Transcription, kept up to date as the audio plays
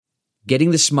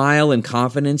Getting the smile and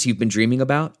confidence you've been dreaming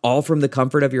about, all from the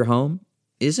comfort of your home,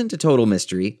 isn't a total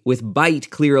mystery with Byte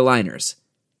clear aligners.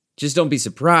 Just don't be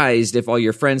surprised if all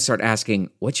your friends start asking,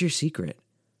 "What's your secret?"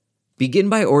 Begin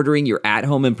by ordering your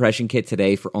at-home impression kit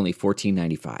today for only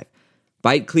 $14.95.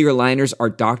 Byte clear aligners are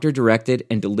doctor-directed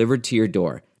and delivered to your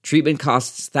door. Treatment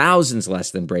costs thousands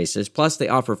less than braces, plus they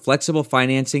offer flexible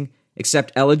financing,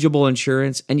 accept eligible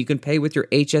insurance, and you can pay with your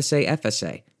HSA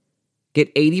FSA. Get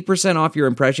 80% off your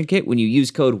impression kit when you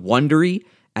use code WONDERY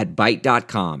at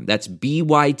Byte.com. That's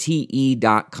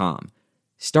BYTE.com.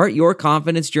 Start your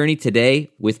confidence journey today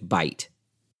with Byte.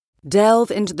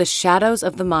 Delve into the shadows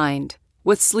of the mind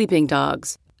with Sleeping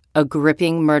Dogs, a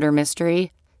gripping murder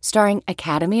mystery starring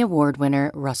Academy Award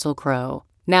winner Russell Crowe.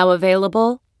 Now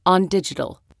available on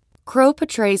digital. Crowe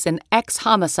portrays an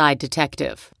ex-homicide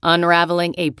detective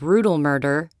unraveling a brutal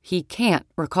murder he can't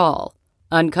recall.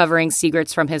 Uncovering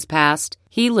secrets from his past,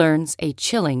 he learns a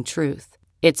chilling truth.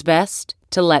 It's best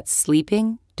to let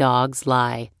sleeping dogs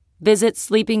lie. Visit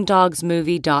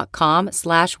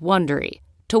sleepingdogsmovie.com/Wondery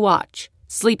to watch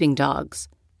Sleeping Dogs,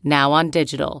 now on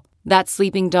digital. That's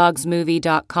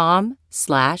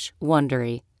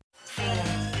sleepingdogsmovie.com/Wondery.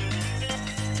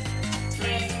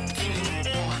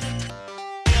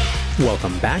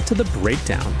 Welcome back to The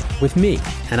Breakdown with me,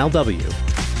 NLW.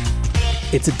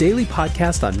 It's a daily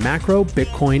podcast on macro,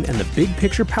 Bitcoin, and the big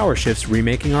picture power shifts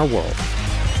remaking our world.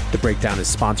 The Breakdown is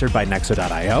sponsored by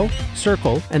Nexo.io,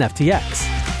 Circle, and FTX,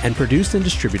 and produced and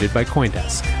distributed by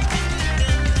CoinDesk.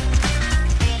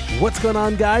 What's going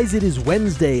on, guys? It is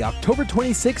Wednesday, October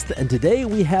 26th, and today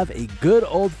we have a good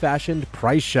old-fashioned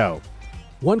price show.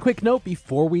 One quick note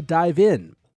before we dive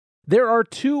in. There are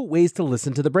two ways to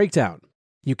listen to The Breakdown.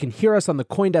 You can hear us on the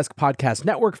CoinDesk Podcast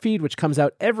Network feed, which comes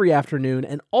out every afternoon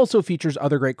and also features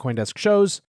other great CoinDesk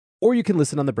shows, or you can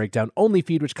listen on the Breakdown Only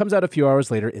feed, which comes out a few hours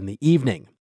later in the evening.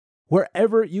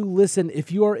 Wherever you listen,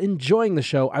 if you are enjoying the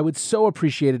show, I would so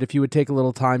appreciate it if you would take a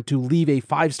little time to leave a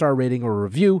 5-star rating or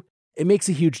review. It makes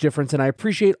a huge difference, and I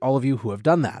appreciate all of you who have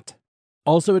done that.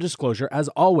 Also, a disclosure, as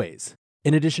always.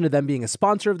 In addition to them being a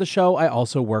sponsor of the show, I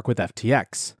also work with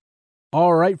FTX.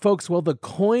 All right, folks, well, the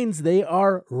coins, they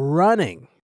are running.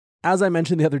 As I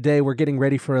mentioned the other day, we're getting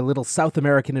ready for a little South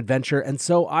American adventure, and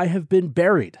so I have been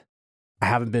buried. I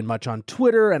haven't been much on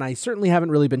Twitter, and I certainly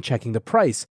haven't really been checking the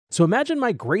price. So imagine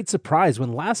my great surprise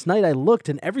when last night I looked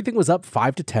and everything was up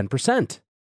 5 to 10%.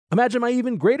 Imagine my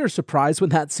even greater surprise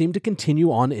when that seemed to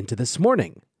continue on into this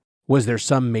morning. Was there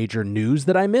some major news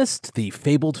that I missed? The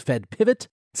fabled Fed pivot?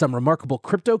 Some remarkable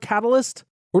crypto catalyst?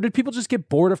 Or did people just get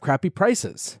bored of crappy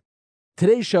prices?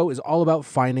 Today's show is all about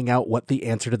finding out what the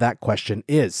answer to that question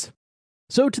is.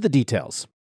 So to the details.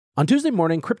 On Tuesday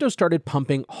morning, crypto started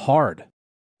pumping hard.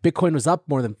 Bitcoin was up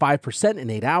more than 5% in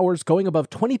 8 hours, going above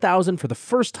 20,000 for the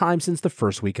first time since the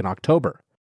first week in October.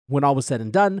 When all was said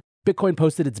and done, Bitcoin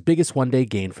posted its biggest one-day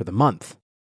gain for the month.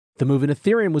 The move in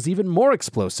Ethereum was even more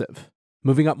explosive,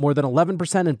 moving up more than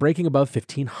 11% and breaking above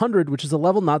 1,500, which is a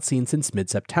level not seen since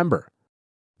mid-September.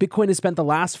 Bitcoin has spent the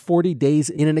last 40 days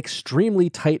in an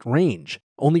extremely tight range,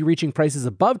 only reaching prices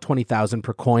above 20,000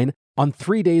 per coin on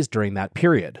 3 days during that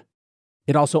period.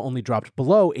 It also only dropped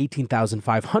below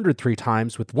 18,500 3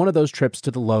 times, with one of those trips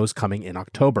to the lows coming in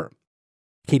October.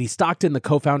 Katie Stockton, the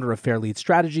co-founder of Fairlead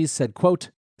Strategies, said, quote,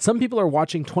 "Some people are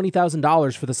watching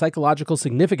 $20,000 for the psychological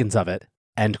significance of it,"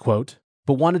 end quote,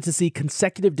 but wanted to see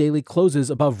consecutive daily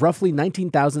closes above roughly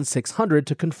 19,600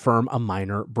 to confirm a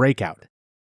minor breakout.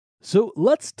 So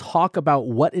let's talk about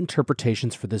what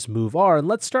interpretations for this move are, and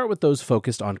let's start with those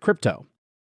focused on crypto.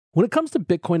 When it comes to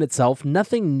Bitcoin itself,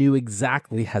 nothing new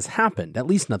exactly has happened, at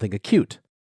least nothing acute.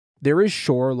 There is,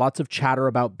 sure, lots of chatter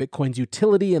about Bitcoin's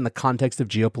utility in the context of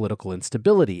geopolitical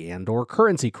instability and/or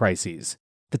currency crises,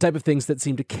 the type of things that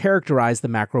seem to characterize the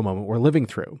macro moment we're living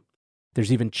through.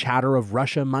 There's even chatter of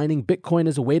Russia mining Bitcoin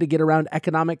as a way to get around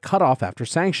economic cutoff after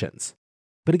sanctions.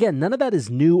 But again, none of that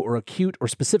is new or acute or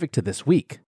specific to this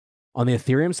week. On the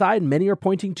Ethereum side, many are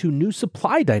pointing to new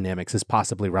supply dynamics as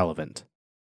possibly relevant.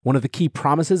 One of the key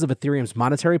promises of Ethereum's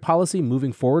monetary policy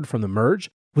moving forward from the merge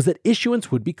was that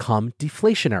issuance would become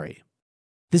deflationary.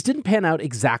 This didn't pan out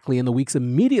exactly in the weeks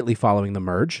immediately following the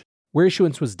merge, where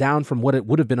issuance was down from what it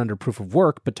would have been under proof of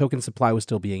work, but token supply was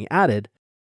still being added.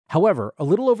 However, a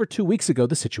little over 2 weeks ago,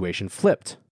 the situation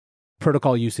flipped.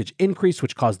 Protocol usage increased,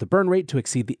 which caused the burn rate to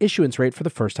exceed the issuance rate for the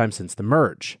first time since the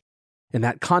merge. In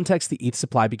that context, the ETH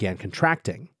supply began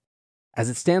contracting. As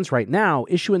it stands right now,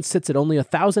 issuance sits at only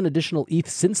 1,000 additional ETH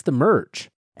since the merge,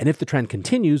 and if the trend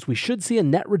continues, we should see a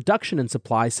net reduction in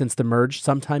supply since the merge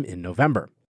sometime in November.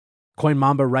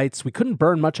 CoinMamba writes, "We couldn't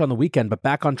burn much on the weekend, but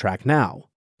back on track now.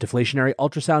 Deflationary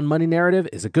ultrasound money narrative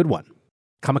is a good one."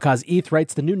 Kamikaze ETH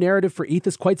writes, the new narrative for ETH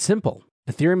is quite simple.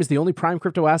 Ethereum is the only prime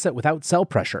crypto asset without sell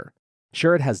pressure.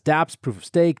 Sure, it has dApps, proof of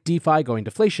stake, DeFi going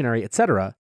deflationary,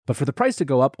 etc., but for the price to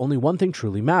go up, only one thing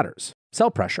truly matters: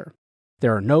 sell pressure.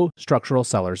 There are no structural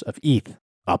sellers of ETH.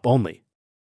 Up only.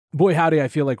 Boy howdy, I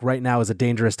feel like right now is a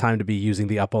dangerous time to be using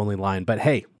the up only line, but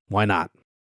hey, why not?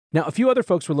 Now, a few other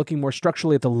folks were looking more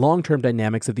structurally at the long-term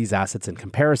dynamics of these assets in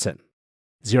comparison.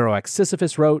 ZeroX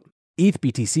Sisyphus wrote, ETH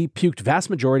BTC puked vast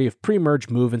majority of pre-merge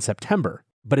move in September,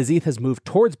 but as ETH has moved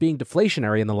towards being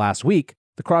deflationary in the last week,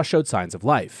 the cross showed signs of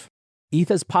life.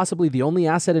 ETH as possibly the only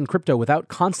asset in crypto without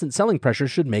constant selling pressure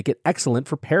should make it excellent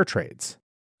for pair trades.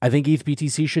 I think ETH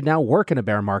BTC should now work in a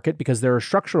bear market because there are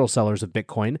structural sellers of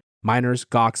Bitcoin, miners,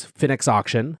 Gox, Finex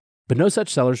Auction, but no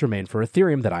such sellers remain for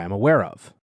Ethereum that I am aware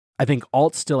of. I think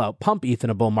alts still outpump ETH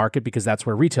in a bull market because that's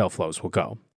where retail flows will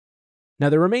go. Now,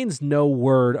 there remains no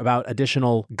word about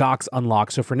additional Gox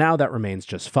unlocks, so for now that remains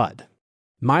just FUD.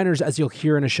 Miners, as you'll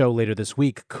hear in a show later this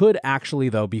week, could actually,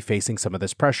 though, be facing some of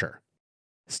this pressure.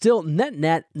 Still,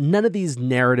 net-net, none of these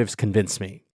narratives convince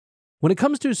me. When it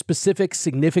comes to specific,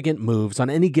 significant moves on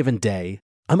any given day,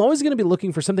 I'm always going to be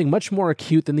looking for something much more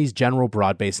acute than these general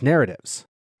broad-based narratives.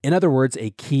 In other words,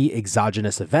 a key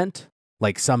exogenous event,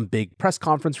 like some big press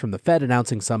conference from the Fed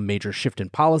announcing some major shift in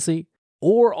policy,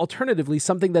 or alternatively,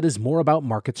 something that is more about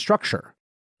market structure.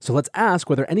 So let's ask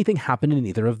whether anything happened in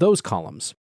either of those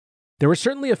columns. There were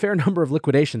certainly a fair number of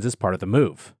liquidations as part of the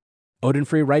move.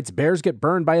 Odinfree writes, bears get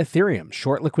burned by Ethereum.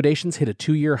 Short liquidations hit a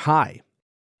 2-year high.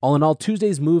 All in all,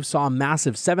 Tuesday's move saw a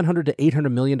massive $700 to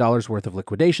 $800 million worth of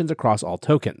liquidations across all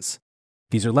tokens.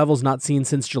 These are levels not seen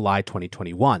since July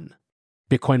 2021.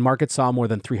 Bitcoin market saw more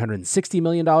than $360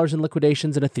 million in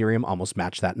liquidations, and Ethereum almost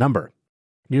matched that number.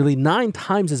 Nearly 9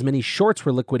 times as many shorts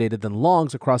were liquidated than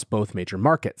longs across both major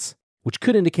markets, which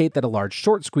could indicate that a large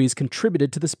short squeeze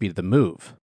contributed to the speed of the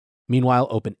move. Meanwhile,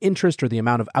 open interest, or the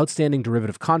amount of outstanding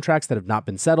derivative contracts that have not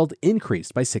been settled,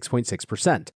 increased by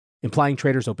 6.6%, implying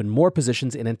traders opened more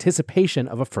positions in anticipation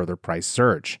of a further price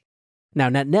surge. Now,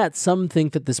 net-net, some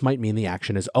think that this might mean the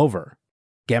action is over.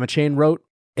 Gamma Chain wrote,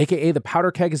 aka the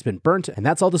powder keg has been burnt, and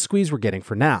that's all the squeeze we're getting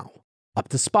for now. Up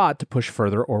to spot to push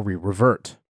further or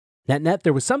re-revert. Net-net,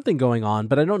 there was something going on,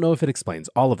 but I don't know if it explains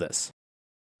all of this.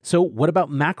 So what about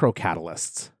macro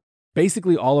catalysts?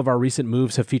 Basically, all of our recent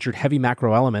moves have featured heavy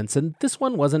macro elements, and this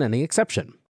one wasn't any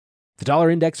exception. The dollar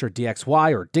index, or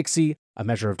DXY, or DXY, a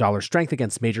measure of dollar strength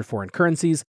against major foreign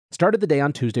currencies, started the day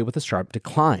on Tuesday with a sharp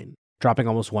decline, dropping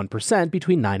almost 1%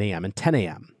 between 9 a.m. and 10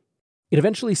 a.m. It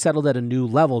eventually settled at a new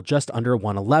level just under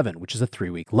 111, which is a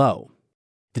 3-week low.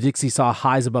 The DXY saw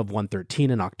highs above 113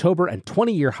 in October and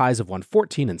 20-year highs of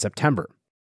 114 in September.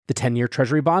 The 10-year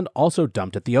Treasury bond also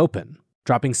dumped at the open,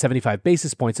 dropping 75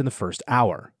 basis points in the first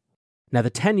hour. Now,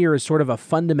 the 10-year is sort of a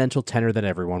fundamental tenor that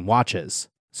everyone watches,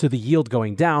 so the yield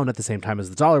going down at the same time as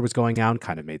the dollar was going down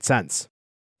kind of made sense.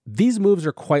 These moves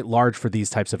are quite large for these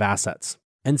types of assets,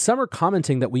 and some are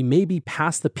commenting that we may be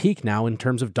past the peak now in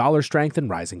terms of dollar strength and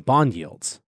rising bond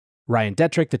yields. Ryan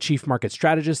Detrick, the chief market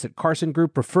strategist at Carson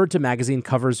Group, referred to magazine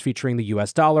covers featuring the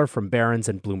US dollar from Barron's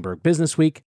and Bloomberg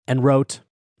Businessweek and wrote,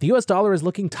 the US dollar is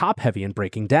looking top-heavy and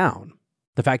breaking down.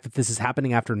 The fact that this is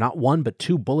happening after not 1 but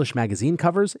 2 bullish magazine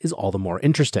covers is all the more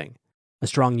interesting. A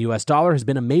strong US dollar has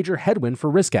been a major headwind for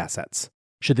risk assets.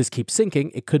 Should this keep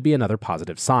sinking, it could be another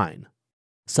positive sign.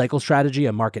 Cycle Strategy,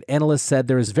 a market analyst, said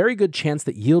there is very good chance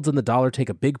that yields in the dollar take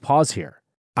a big pause here.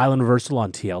 Island reversal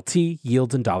on TLT,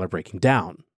 yields and dollar breaking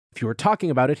down. If you were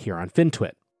talking about it here on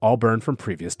FinTwit, all burned from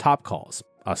previous top calls,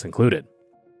 us included.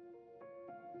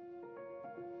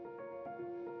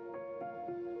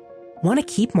 Want to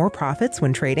keep more profits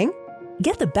when trading?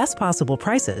 Get the best possible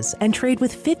prices and trade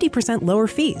with 50% lower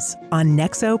fees on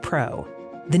Nexo Pro.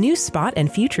 The new spot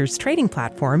and futures trading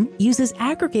platform uses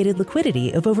aggregated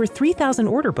liquidity of over 3,000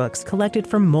 order books collected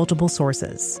from multiple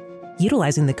sources.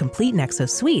 Utilizing the complete Nexo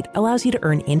suite allows you to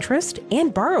earn interest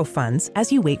and borrow funds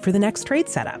as you wait for the next trade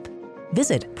setup.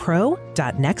 Visit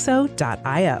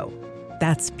pro.nexo.io.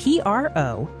 That's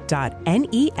pro.nexo.io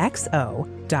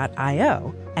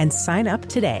and sign up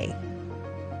today.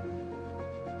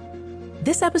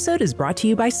 This episode is brought to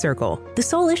you by Circle, the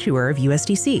sole issuer of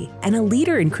USDC and a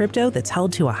leader in crypto that's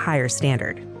held to a higher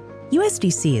standard.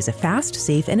 USDC is a fast,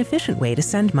 safe, and efficient way to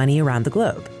send money around the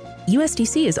globe.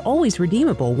 USDC is always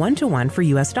redeemable 1-to-1 for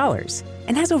US dollars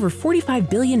and has over $45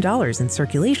 billion in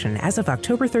circulation as of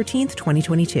October 13th,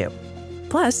 2022.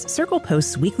 Plus, Circle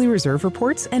posts weekly reserve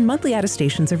reports and monthly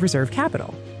attestations of reserve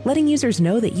capital, letting users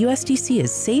know that USDC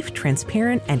is safe,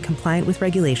 transparent, and compliant with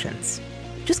regulations.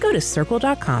 Just go to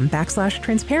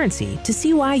circle.com/transparency to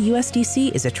see why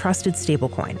USDC is a trusted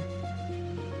stablecoin.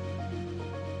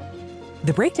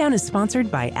 The Breakdown is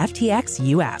sponsored by FTX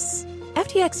US.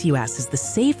 FTX US is the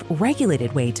safe,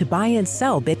 regulated way to buy and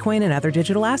sell Bitcoin and other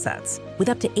digital assets with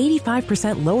up to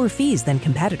 85% lower fees than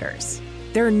competitors.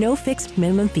 There are no fixed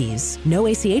minimum fees, no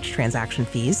ACH transaction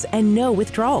fees, and no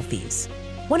withdrawal fees.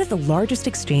 One of the largest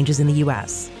exchanges in the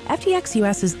US, FTX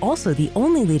US is also the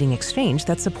only leading exchange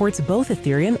that supports both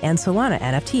Ethereum and Solana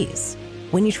NFTs.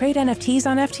 When you trade NFTs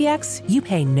on FTX, you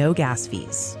pay no gas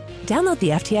fees. Download the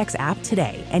FTX app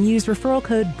today and use referral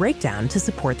code BREAKDOWN to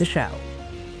support the show.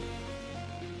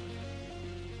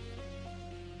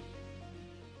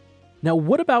 Now,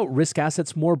 what about risk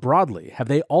assets more broadly? Have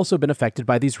they also been affected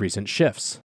by these recent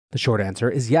shifts? The short answer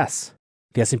is yes.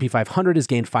 The S&P 500 has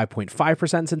gained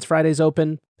 5.5% since Friday's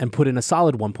open and put in a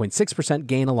solid 1.6%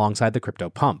 gain alongside the crypto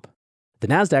pump. The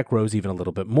Nasdaq rose even a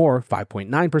little bit more,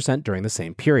 5.9% during the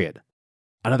same period.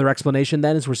 Another explanation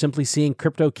then is we're simply seeing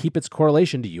crypto keep its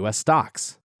correlation to US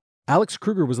stocks. Alex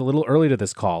Kruger was a little early to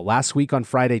this call last week on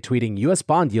Friday, tweeting US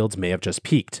bond yields may have just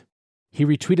peaked. He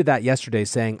retweeted that yesterday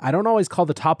saying, "I don't always call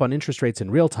the top on interest rates in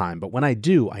real time, but when I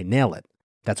do, I nail it.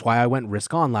 That's why I went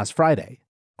risk on last Friday.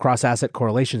 Cross-asset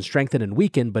correlation strengthened and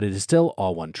weakened, but it is still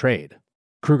all one trade."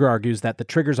 Kruger argues that the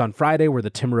triggers on Friday were the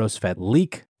Timros Fed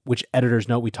leak, which editors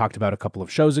note we talked about a couple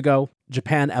of shows ago,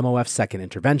 Japan MOF's second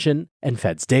intervention, and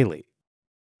Fed's daily.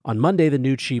 On Monday, the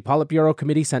new Xi Politburo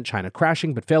committee sent China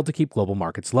crashing but failed to keep global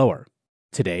markets lower.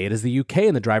 Today, it is the UK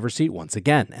in the driver's seat once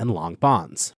again, and long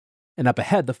bonds. And up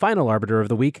ahead, the final arbiter of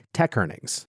the week, tech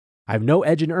earnings. I have no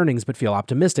edge in earnings but feel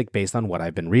optimistic based on what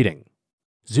I've been reading.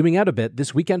 Zooming out a bit,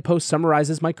 this weekend post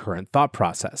summarizes my current thought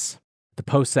process. The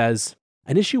post says,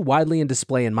 "An issue widely in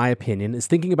display in my opinion is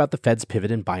thinking about the Fed's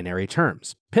pivot in binary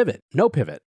terms. Pivot, no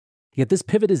pivot. Yet this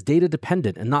pivot is data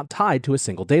dependent and not tied to a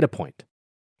single data point.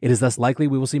 It is thus likely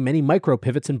we will see many micro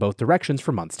pivots in both directions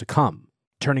for months to come,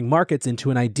 turning markets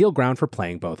into an ideal ground for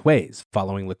playing both ways,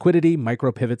 following liquidity,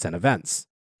 micro pivots, and events.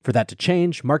 For that to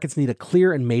change, markets need a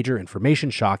clear and major information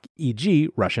shock, e.g.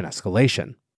 Russian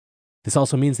escalation. This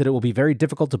also means that it will be very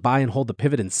difficult to buy and hold the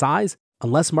pivot in size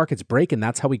unless markets break, and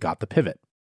that's how we got the pivot.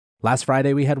 Last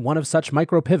Friday, we had one of such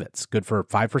micro pivots, good for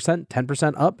 5%,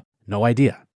 10% up, no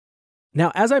idea."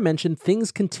 Now, as I mentioned,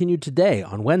 things continued today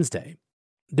on Wednesday.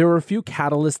 There were a few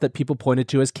catalysts that people pointed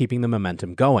to as keeping the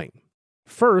momentum going.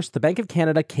 First, the Bank of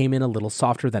Canada came in a little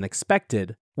softer than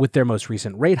expected with their most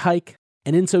recent rate hike,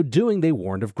 and in so doing, they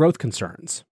warned of growth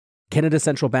concerns. Canada's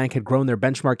central bank had grown their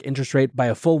benchmark interest rate by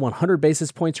a full 100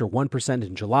 basis points or 1%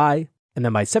 in July, and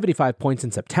then by 75 points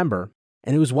in September,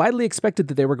 and it was widely expected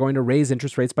that they were going to raise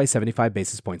interest rates by 75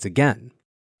 basis points again.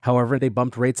 However, they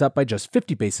bumped rates up by just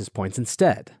 50 basis points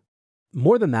instead.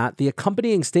 More than that, the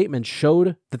accompanying statement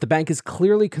showed that the bank is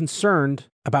clearly concerned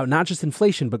about not just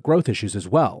inflation but growth issues as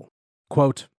well.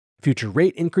 Quote, "Future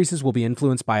rate increases will be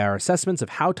influenced by our assessments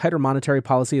of how tighter monetary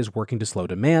policy is working to slow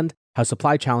demand, how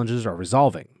supply challenges are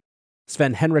resolving."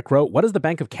 Sven Henrik wrote, "What does the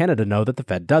Bank of Canada know that the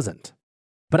Fed doesn't?"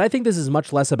 But I think this is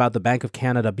much less about the Bank of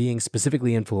Canada being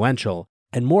specifically influential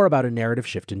and more about a narrative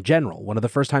shift in general, one of the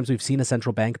first times we've seen a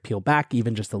central bank peel back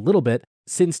even just a little bit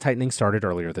since tightening started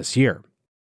earlier this year.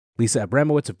 Lisa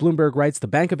Abramowitz of Bloomberg writes, "The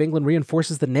Bank of England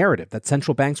reinforces the narrative that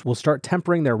central banks will start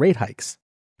tempering their rate hikes.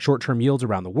 Short-term yields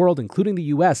around the world, including the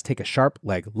US, take a sharp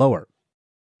leg lower."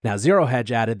 Now, Zero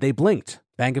Hedge added, "They blinked.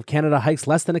 Bank of Canada hikes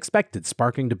less than expected,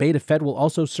 sparking debate if Fed will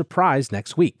also surprise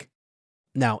next week."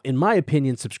 Now, in my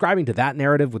opinion, subscribing to that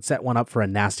narrative would set one up for a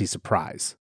nasty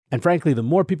surprise. And frankly, the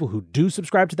more people who do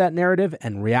subscribe to that narrative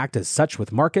and react as such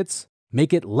with markets,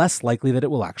 make it less likely that it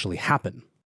will actually happen.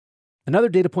 Another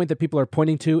data point that people are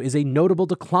pointing to is a notable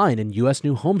decline in US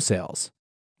new home sales.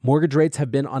 Mortgage rates have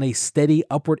been on a steady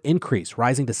upward increase,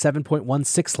 rising to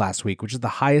 7.16 last week, which is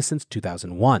the highest since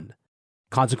 2001.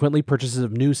 Consequently, purchases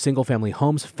of new single-family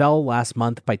homes fell last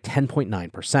month by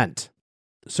 10.9%.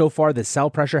 So far, this sell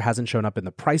pressure hasn't shown up in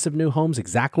the price of new homes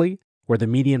exactly, where the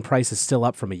median price is still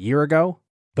up from a year ago.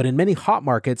 But in many hot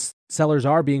markets, sellers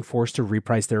are being forced to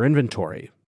reprice their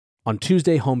inventory. On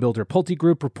Tuesday, homebuilder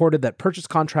PulteGroup reported that purchase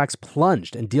contracts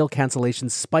plunged and deal cancellations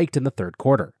spiked in the third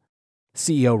quarter.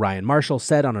 CEO Ryan Marshall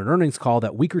said on an earnings call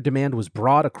that weaker demand was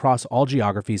broad across all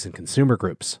geographies and consumer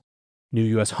groups. New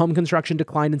U.S. home construction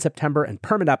declined in September, and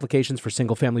permit applications for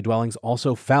single-family dwellings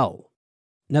also fell.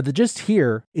 Now, the gist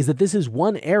here is that this is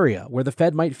one area where the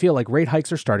Fed might feel like rate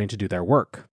hikes are starting to do their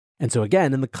work. And so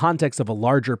again, in the context of a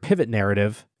larger pivot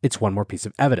narrative, it's one more piece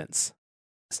of evidence.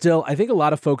 Still, I think a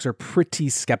lot of folks are pretty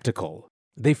skeptical.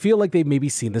 They feel like they've maybe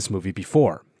seen this movie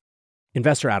before.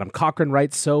 Investor Adam Cochran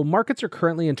writes, "So markets are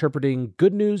currently interpreting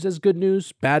good news as good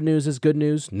news, bad news as good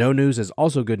news, no news as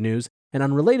also good news, and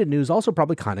unrelated news also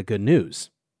probably kind of good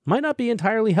news. Might not be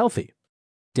entirely healthy."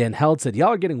 Dan Held said, y'all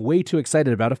are getting way too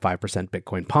excited about a 5%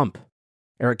 Bitcoin pump.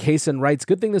 Eric Kaysen writes,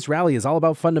 good thing this rally is all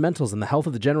about fundamentals and the health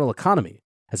of the general economy,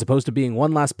 as opposed to being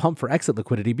one last pump for exit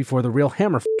liquidity before the real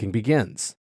hammer f***ing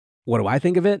begins. What do I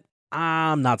think of it?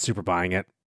 I'm not super buying it.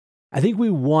 I think we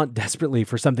want desperately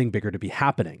for something bigger to be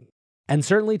happening. And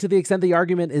certainly to the extent the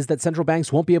argument is that central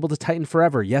banks won't be able to tighten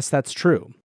forever, yes, that's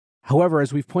true. However,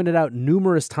 as we've pointed out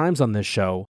numerous times on this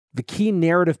show, the key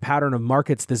narrative pattern of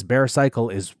markets this bear cycle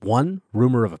is 1,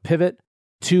 rumor of a pivot,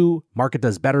 2, market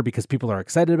does better because people are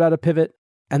excited about a pivot,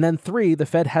 and then 3, the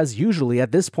Fed has usually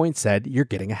at this point said, you're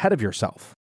getting ahead of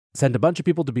yourself. Sent a bunch of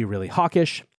people to be really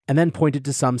hawkish, and then pointed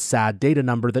to some sad data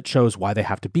number that shows why they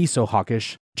have to be so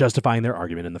hawkish, justifying their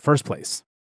argument in the first place.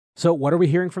 So what are we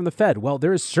hearing from the Fed? Well,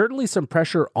 there is certainly some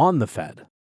pressure on the Fed.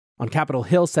 On Capitol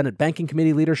Hill, Senate Banking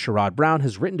Committee leader Sherrod Brown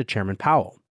has written to Chairman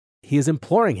Powell. He is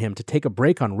imploring him to take a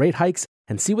break on rate hikes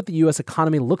and see what the U.S.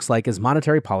 economy looks like as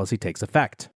monetary policy takes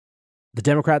effect. The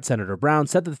Democrat Senator Brown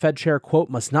said that the Fed chair, quote,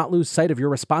 must not lose sight of your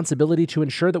responsibility to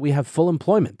ensure that we have full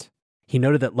employment. He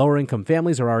noted that lower-income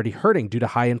families are already hurting due to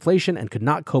high inflation and could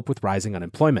not cope with rising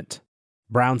unemployment.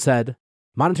 Brown said,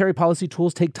 monetary policy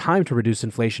tools take time to reduce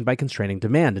inflation by constraining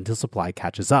demand until supply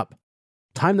catches up,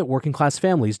 time that working-class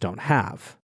families don't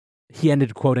have. He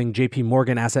ended quoting JP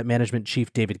Morgan Asset Management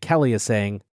Chief David Kelly as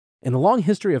saying, in the long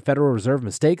history of Federal Reserve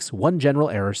mistakes, one general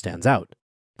error stands out.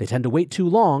 They tend to wait too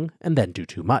long and then do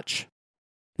too much.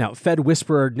 Now, Fed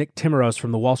whisperer Nick Timiraos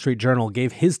from the Wall Street Journal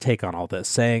gave his take on all this,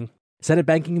 saying, Senate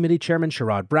Banking Committee Chairman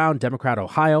Sherrod Brown, Democrat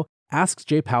Ohio, asks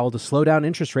Jay Powell to slow down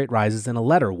interest rate rises in a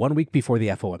letter 1 week before the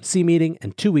FOMC meeting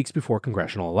and 2 weeks before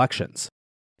congressional elections.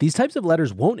 These types of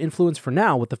letters won't influence for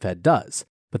now what the Fed does,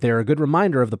 but they are a good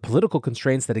reminder of the political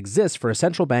constraints that exist for a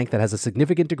central bank that has a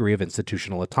significant degree of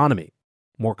institutional autonomy.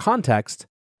 More context,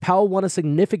 Powell won a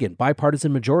significant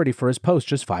bipartisan majority for his post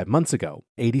just 5 months ago,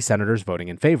 80 senators voting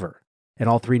in favor. And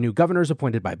all 3 new governors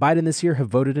appointed by Biden this year have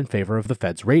voted in favor of the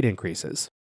Fed's rate increases.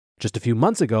 Just a few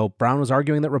months ago, Brown was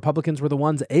arguing that Republicans were the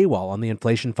ones AWOL on the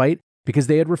inflation fight because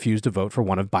they had refused to vote for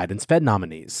one of Biden's Fed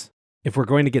nominees. If we're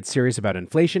going to get serious about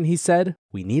inflation, he said,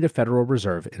 we need a Federal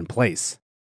Reserve in place.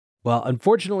 Well,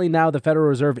 unfortunately now the Federal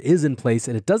Reserve is in place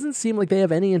and it doesn't seem like they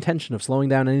have any intention of slowing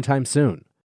down anytime soon.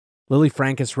 Lily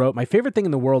Francis wrote, my favorite thing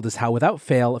in the world is how without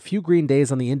fail, a few green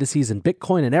days on the indices and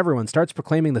Bitcoin and everyone starts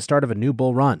proclaiming the start of a new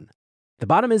bull run. The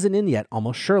bottom isn't in yet,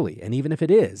 almost surely, and even if it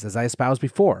is, as I espoused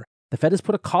before, the Fed has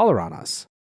put a collar on us.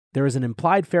 There is an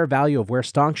implied fair value of where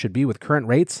stocks should be with current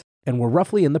rates, and we're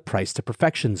roughly in the price to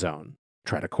perfection zone.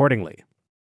 Tread accordingly.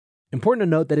 Important to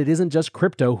note that it isn't just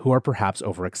crypto who are perhaps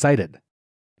overexcited.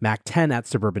 Mac10 at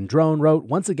Suburban Drone wrote,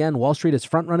 once again, Wall Street is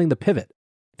front-running the pivot.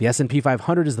 The S&P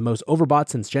 500 is the most overbought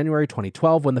since January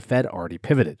 2012 when the Fed already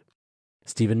pivoted.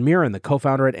 Stephen Mirren, the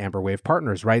co-founder at Amberwave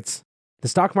Partners, writes, the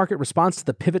stock market response to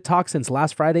the pivot talk since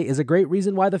last Friday is a great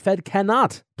reason why the Fed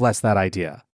cannot bless that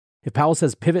idea. If Powell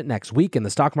says pivot next week and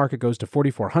the stock market goes to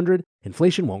 4,400,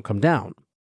 inflation won't come down.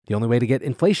 The only way to get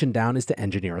inflation down is to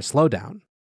engineer a slowdown.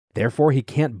 Therefore, he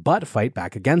can't but fight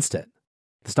back against it.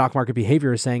 The stock market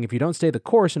behavior is saying if you don't stay the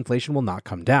course, inflation will not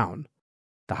come down.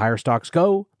 The higher stocks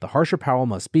go, the harsher Powell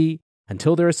must be,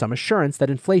 until there is some assurance that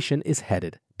inflation is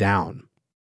headed down.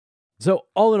 So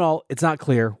all in all, it's not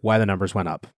clear why the numbers went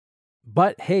up.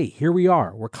 But hey, here we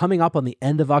are. We're coming up on the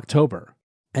end of October.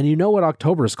 And you know what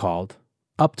October is called?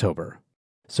 Uptober.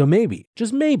 So maybe,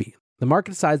 just maybe, the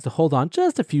market decides to hold on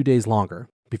just a few days longer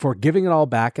before giving it all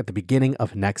back at the beginning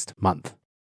of next month.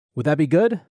 Would that be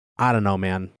good? I don't know,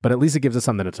 man, but at least it gives us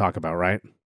something to talk about, right?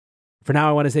 For now,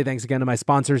 I want to say thanks again to my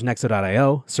sponsors,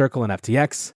 Nexo.io, Circle, and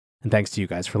FTX, and thanks to you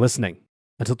guys for listening.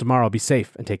 Until tomorrow, be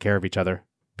safe and take care of each other.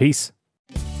 Peace.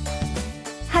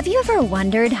 Have you ever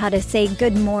wondered how to say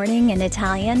good morning in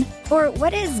Italian? Or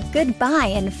what is goodbye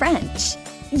in French?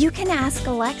 You can ask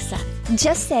Alexa.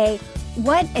 Just say,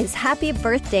 what is happy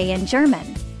birthday in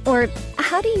German? Or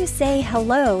how do you say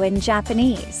hello in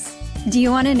Japanese? Do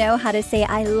you want to know how to say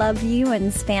I love you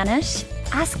in Spanish?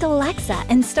 Ask Alexa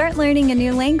and start learning a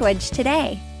new language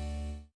today.